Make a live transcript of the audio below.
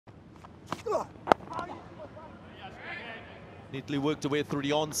Neatly worked away through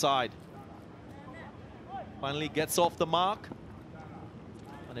the onside. Finally gets off the mark.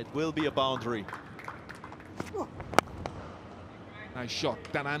 And it will be a boundary. Nice shot.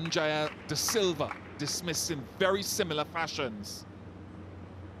 Dhananjaya De Silva dismissed in very similar fashions.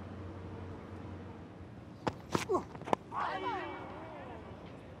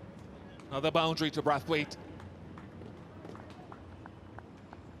 Another boundary to Brathwaite.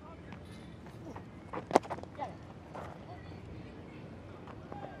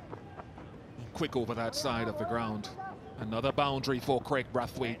 Quick over that side of the ground. Another boundary for Kraigg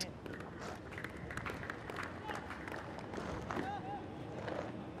Brathwaite.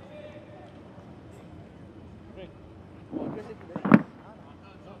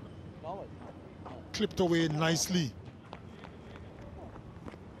 Clipped away nicely.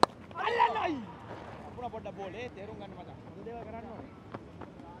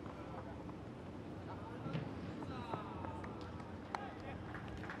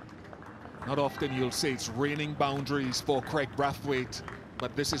 Not often you'll say it's raining boundaries for Kraigg Brathwaite,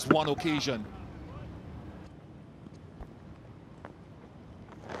 but this is one occasion.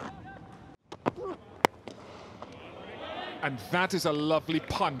 And that is a lovely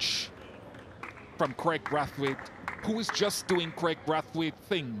punch from Kraigg Brathwaite, who is just doing Kraigg Brathwaite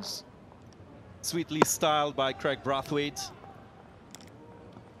things. Sweetly styled by Kraigg Brathwaite.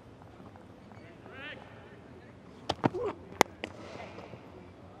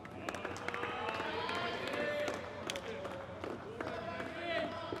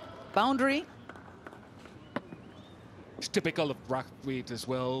 Boundary. It's typical of Brathwaite as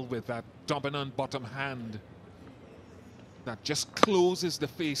well, with that dominant bottom hand that just closes the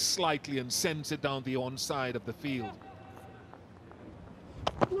face slightly and sends it down the onside of the field.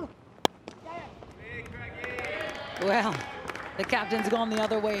 Well, the captain's gone the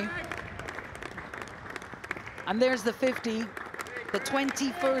other way. And there's the 50, the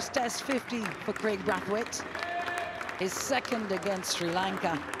 21st Test 50 for Kraigg Brathwaite. His second against Sri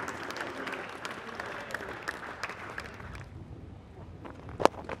Lanka.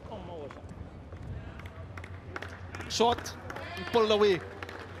 Shot, pulled away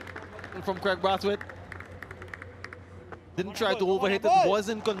from Kraigg Brathwaite. Didn't try to overhit it, was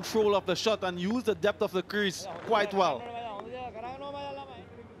in control of the shot and used the depth of the crease quite well.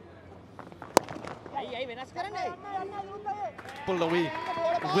 Pulled away,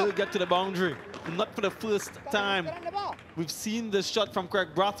 will get to the boundary. Not for the first time. We've seen this shot from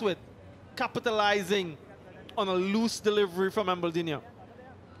Kraigg Brathwaite, capitalizing on a loose delivery from Embaldinha.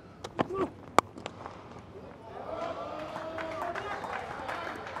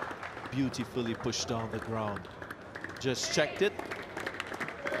 Beautifully pushed down the ground. Just checked it.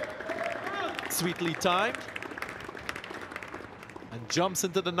 Sweetly timed. And jumps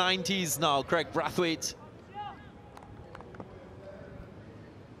into the 90s now, Kraigg Brathwaite.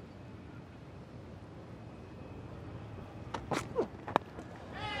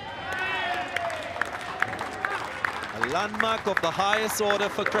 A landmark of the highest order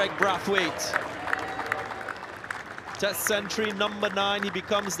for Kraigg Brathwaite. Test century number 9, he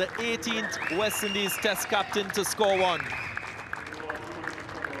becomes the 18th West Indies Test captain to score one.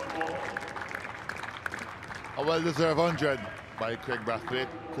 A well-deserved 100 by Kraigg Brathwaite.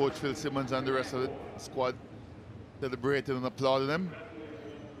 Coach Phil Simmons and the rest of the squad celebrated and applauded him.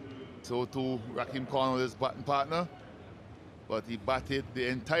 So too Raheem Khan with his batting partner. But he batted the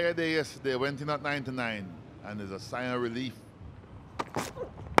entire day yesterday, went in at 9-9, and is a sign of relief.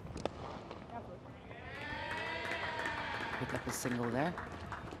 Pick up a single there.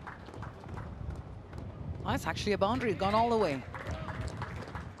 Oh, it's actually a boundary, gone all the way.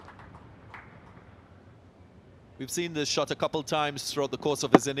 We've seen this shot a couple times throughout the course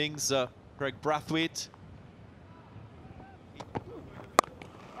of his innings. Kraigg Brathwaite.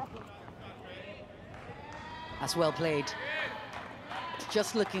 That's well played.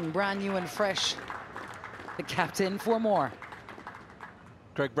 Just looking brand new and fresh. The captain for more.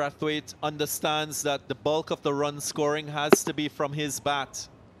 Kraigg Brathwaite understands that the bulk of the run scoring has to be from his bat.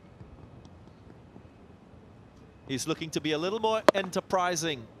 He's looking to be a little more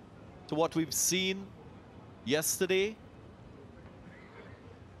enterprising to what we've seen yesterday.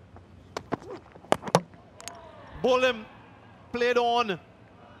 Bolim played on.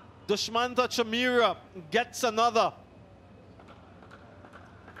 Dushmantha Chameera gets another.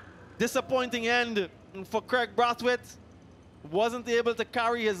 Disappointing end for Kraigg Brathwaite. Wasn't able to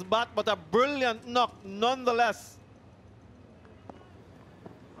carry his bat, but a brilliant knock nonetheless.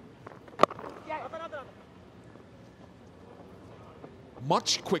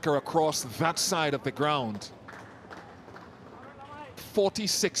 Much quicker across that side of the ground.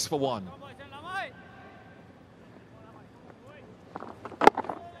 46 for 1.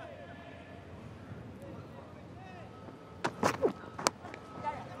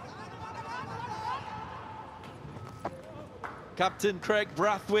 Captain Kraigg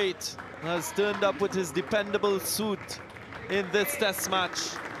Brathwaite has turned up with his dependable suit in this test match.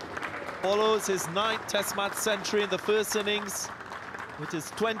 Follows his 9th test match century in the first innings with his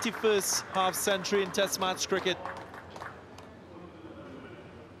 21st half century in test match cricket.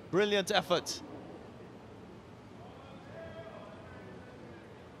 Brilliant effort.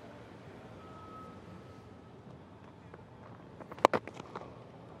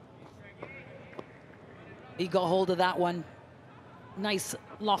 He got hold of that one. Nice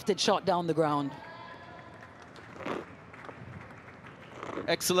lofted shot down the ground.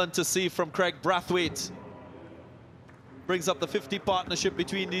 Excellent to see from Kraigg Brathwaite. Brings up the 50 partnership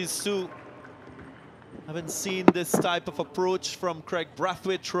between these two. Haven't seen this type of approach from Kraigg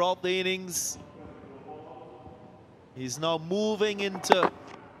Brathwaite throughout the innings. He's now moving into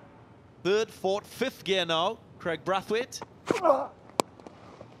 3rd, 4th, 5th gear now, Kraigg Brathwaite.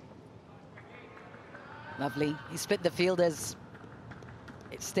 Lovely. He split the field as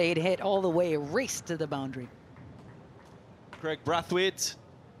it stayed hit all the way, raced to the boundary. Kraigg Brathwaite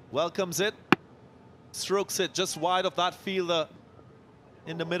welcomes it, strokes it just wide of that fielder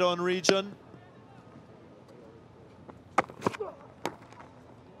in the mid-on region.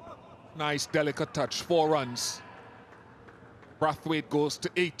 Nice, delicate touch, 4 runs. Brathwaite goes to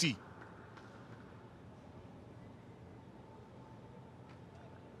 80.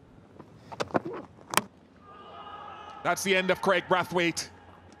 That's the end of Kraigg Brathwaite.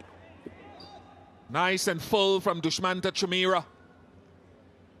 Nice and full from Dushmantha Chameera.